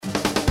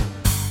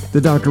The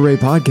Dr. Ray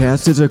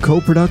Podcast is a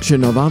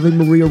co-production of Ave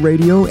Maria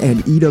Radio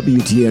and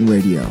EWTN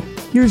Radio.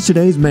 Here's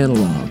today's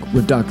monologue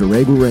with Dr.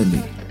 Ray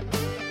Guarendi.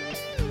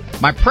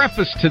 My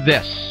preface to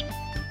this.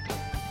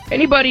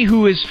 Anybody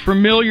who is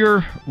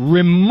familiar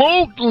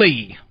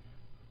remotely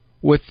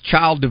with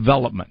child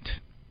development,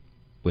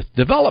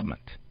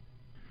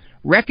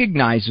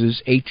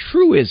 recognizes a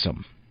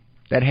truism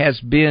that has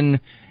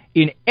been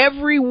in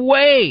every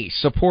way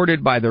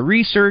supported by the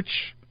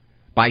research,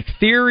 by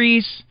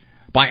theories,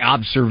 by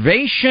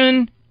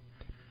observation,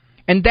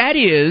 and that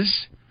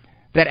is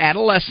that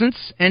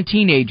adolescents and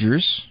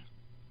teenagers,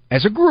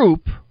 as a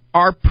group,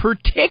 are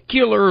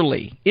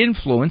particularly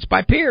influenced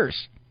by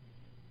peers.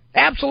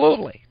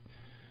 Absolutely.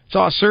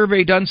 Saw a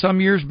survey done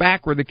some years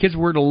back where the kids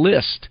were to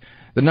list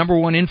the number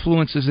one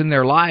influences in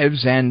their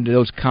lives, and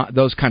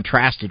those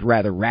contrasted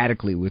rather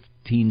radically with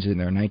teens in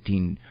their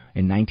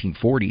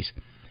 1940s.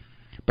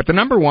 But the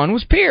number one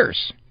was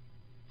peers.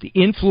 The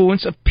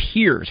influence of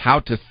peers, how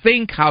to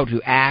think, how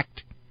to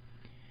act.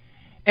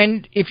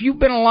 And if you've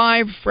been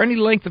alive for any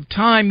length of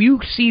time, you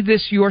see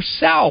this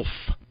yourself.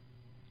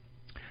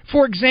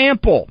 For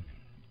example,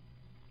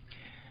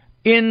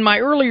 in my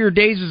earlier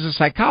days as a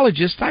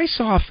psychologist, I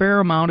saw a fair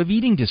amount of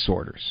eating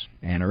disorders.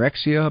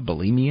 Anorexia,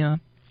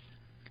 bulimia.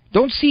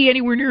 Don't see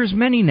anywhere near as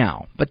many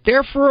now. But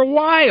there for a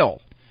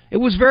while, it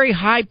was very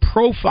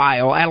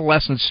high-profile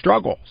adolescent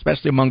struggle,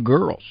 especially among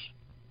girls.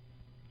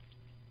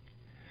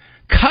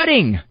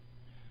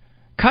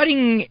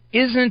 Cutting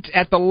isn't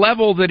at the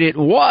level that it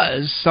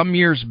was some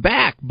years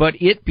back, but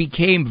it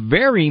became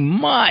very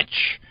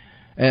much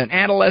an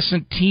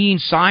adolescent teen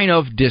sign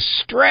of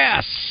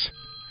distress.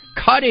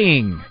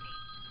 Cutting.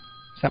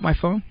 Is that my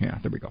phone? Yeah,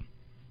 there we go.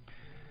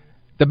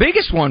 The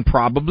biggest one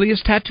probably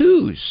is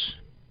tattoos.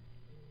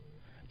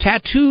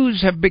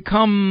 Tattoos have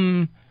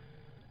become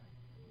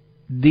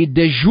the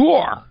de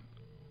jour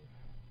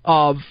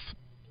of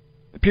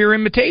peer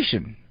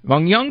imitation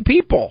among young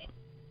people.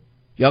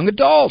 Young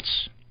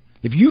adults.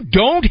 If you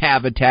don't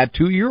have a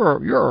tattoo,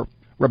 you're a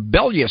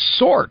rebellious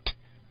sort.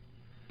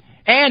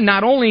 And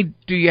not only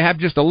do you have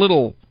just a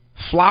little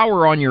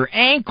flower on your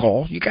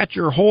ankle, you got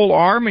your whole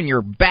arm and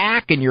your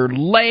back and your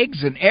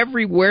legs and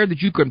everywhere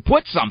that you can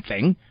put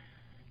something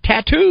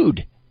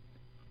tattooed.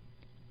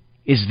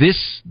 Is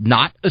this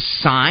not a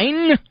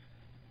sign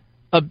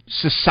of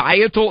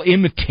societal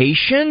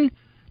imitation?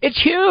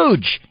 It's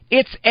huge.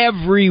 It's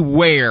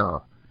everywhere.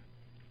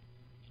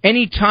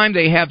 Anytime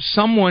they have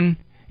someone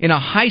in a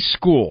high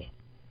school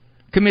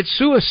commit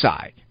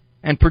suicide,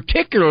 and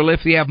particularly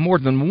if they have more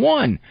than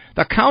one,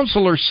 the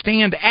counselors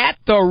stand at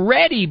the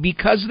ready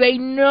because they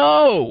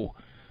know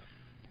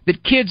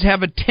that kids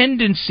have a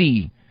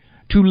tendency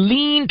to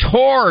lean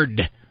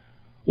toward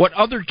what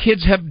other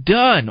kids have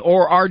done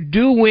or are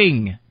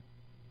doing.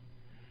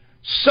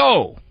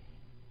 So,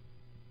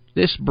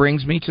 this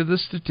brings me to the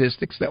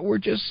statistics that were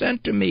just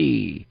sent to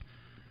me.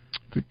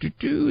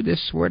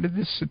 Where did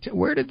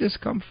this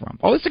come from?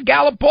 Oh, it's a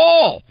Gallup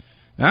poll.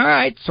 All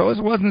right, so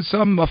it wasn't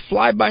some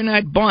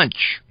fly-by-night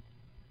bunch.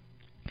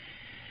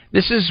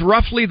 This is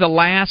roughly the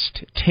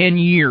last 10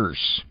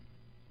 years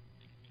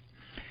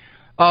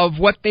of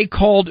what they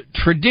called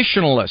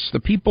traditionalists, the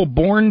people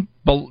born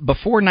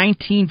before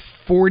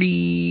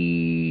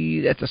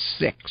 1940, that's a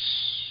 6.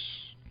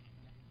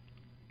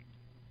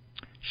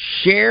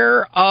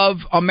 Share of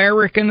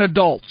American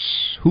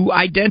adults who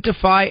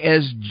identify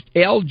as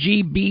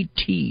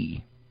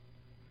LGBT.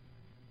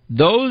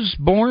 Those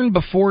born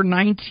before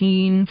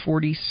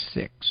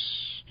 1946.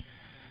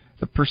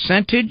 The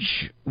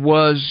percentage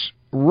was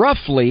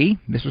roughly,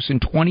 this was in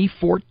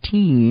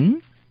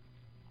 2014,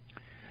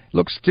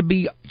 looks to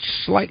be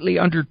slightly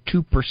under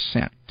 2%.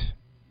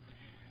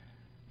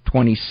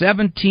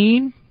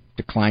 2017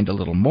 declined a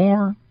little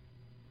more.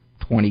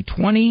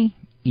 2020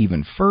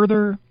 even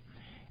further.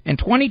 And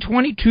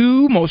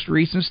 2022, most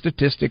recent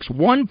statistics,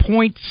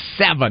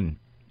 1.7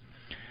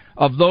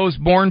 of those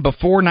born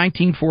before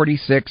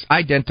 1946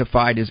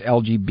 identified as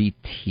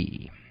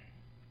LGBT.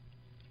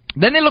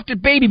 Then they looked at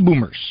baby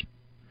boomers.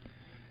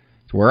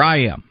 It's where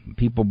I am.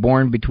 People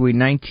born between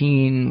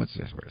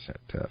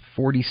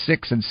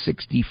 46 and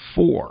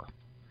 64.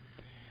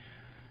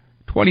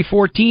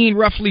 2014,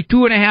 roughly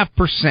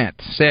 2.5%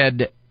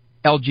 said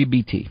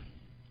LGBT.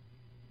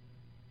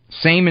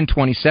 Same in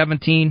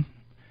 2017.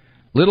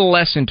 Little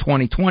less in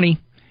 2020,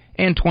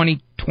 and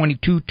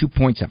 2022,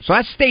 2.7. So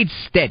that stayed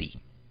steady.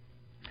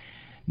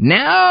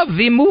 Now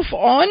we move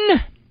on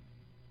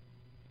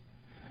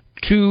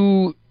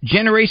to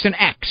Generation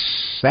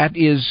X. That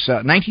is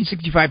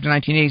 1965 to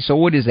 1980. So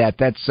what is that?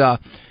 That's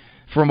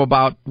from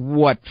about,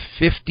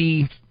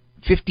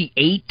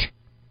 58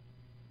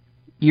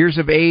 years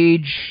of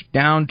age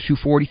down to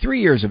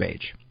 43 years of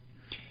age.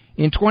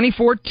 In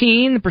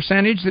 2014, the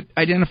percentage that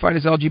identified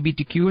as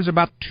LGBTQ was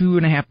about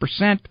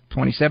 2.5%.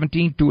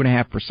 2017,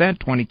 2.5%.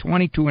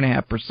 2020,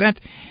 2.5%.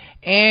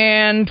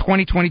 And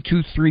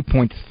 2022,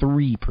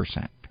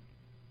 3.3%.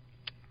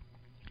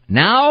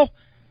 Now,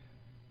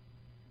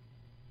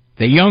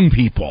 the young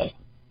people.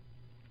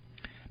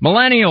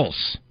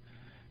 Millennials,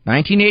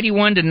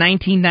 1981 to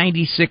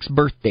 1996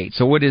 birth date.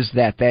 So what is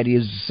that? That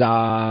is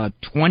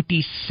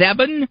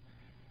 27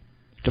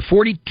 to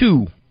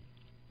 42.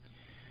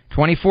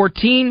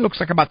 2014 looks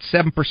like about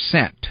 7%.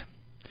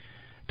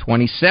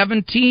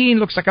 2017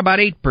 looks like about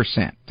 8%.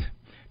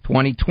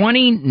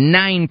 2020,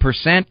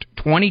 9%.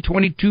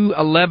 2022,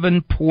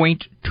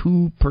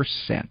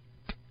 11.2%.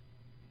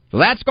 So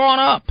that's gone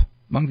up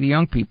among the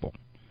young people.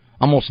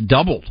 Almost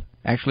doubled.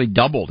 Actually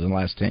doubled in the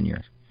last 10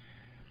 years.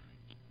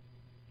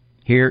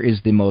 Here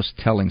is the most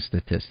telling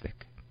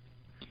statistic.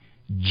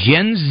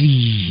 Gen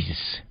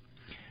Zs,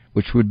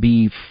 which would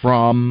be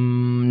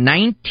from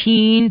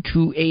 19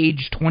 to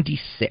age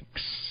 26.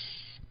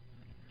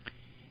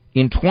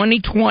 In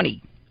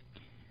 2020,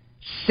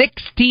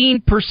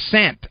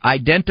 16%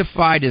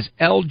 identified as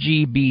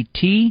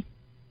LGBT.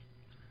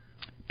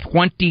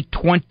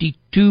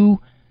 2022,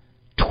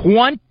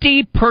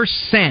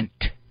 20%.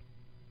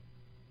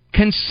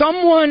 Can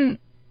someone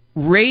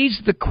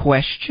raise the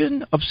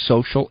question of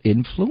social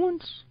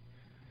influence?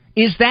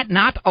 Is that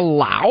not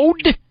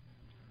allowed?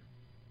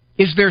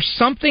 Is there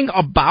something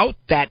about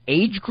that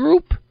age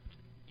group,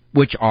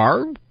 which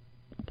are,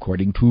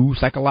 according to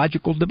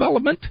psychological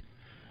development,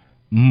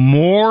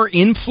 more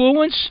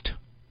influenced,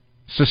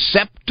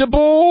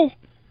 susceptible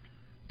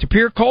to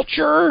peer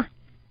culture?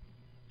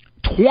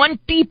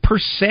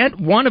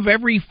 20%, one of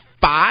every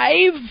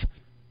 5?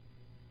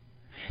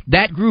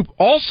 That group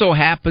also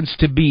happens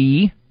to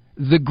be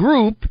the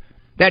group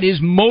that is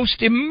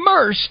most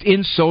immersed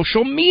in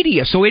social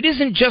media. So it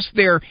isn't just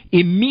their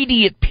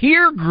immediate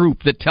peer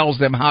group that tells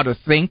them how to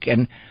think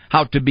and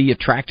how to be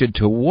attracted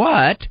to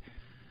what.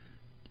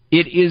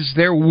 It is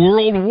their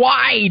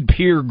worldwide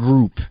peer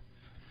group,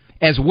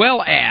 as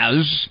well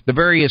as the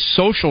various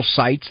social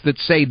sites that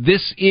say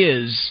this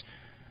is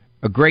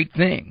a great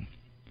thing.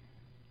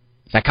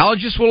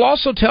 Psychologists will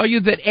also tell you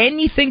that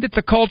anything that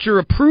the culture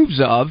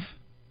approves of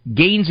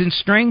gains in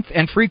strength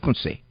and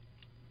frequency.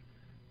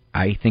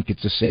 I think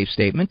it's a safe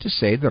statement to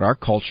say that our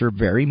culture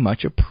very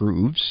much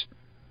approves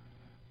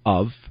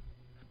of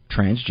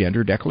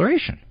transgender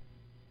declaration.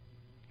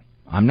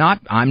 I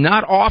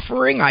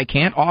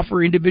can't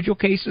offer individual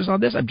cases on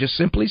this. I'm just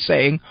simply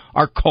saying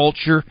our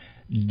culture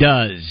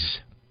does.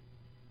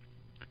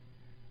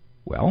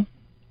 Well,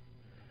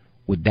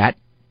 would that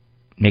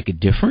make a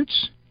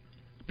difference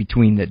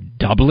between the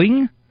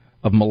doubling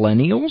of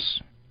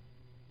millennials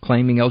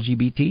claiming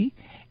LGBT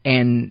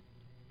and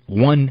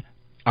 1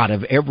 out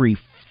of every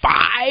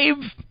 5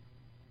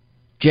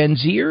 Gen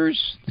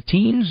Zers, the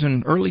teens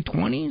and early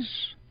 20s,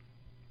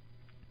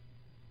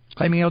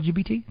 claiming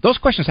LGBT? Those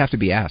questions have to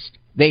be asked.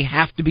 They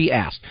have to be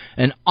asked.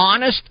 An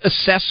honest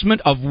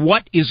assessment of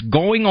what is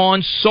going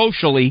on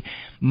socially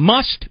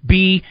must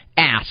be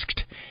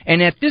asked.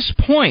 And at this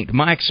point,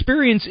 my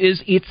experience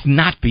is it's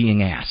not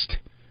being asked.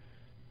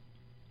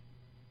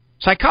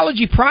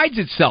 Psychology prides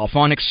itself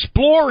on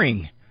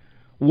exploring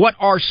what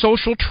are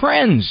social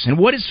trends and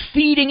what is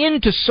feeding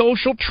into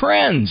social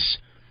trends.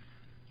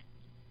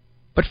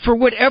 But for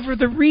whatever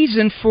the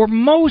reason, for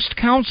most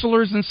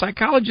counselors and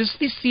psychologists,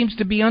 this seems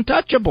to be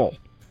untouchable.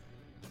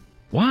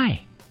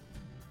 Why?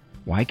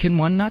 Why can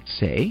one not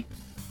say,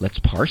 let's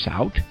parse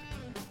out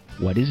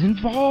what is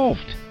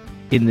involved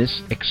in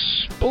this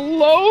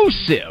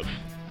explosive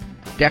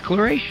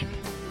declaration?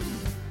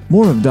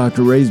 More of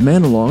Dr. Ray's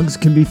monologues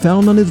can be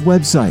found on his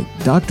website,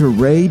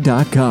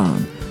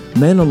 drray.com.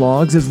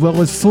 Monologues as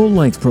well as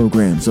full-length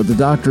programs that the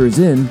doctor is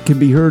in can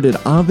be heard at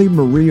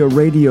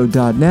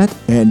AveMariaRadio.net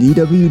and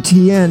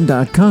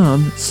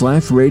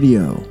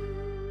EWTN.com/radio.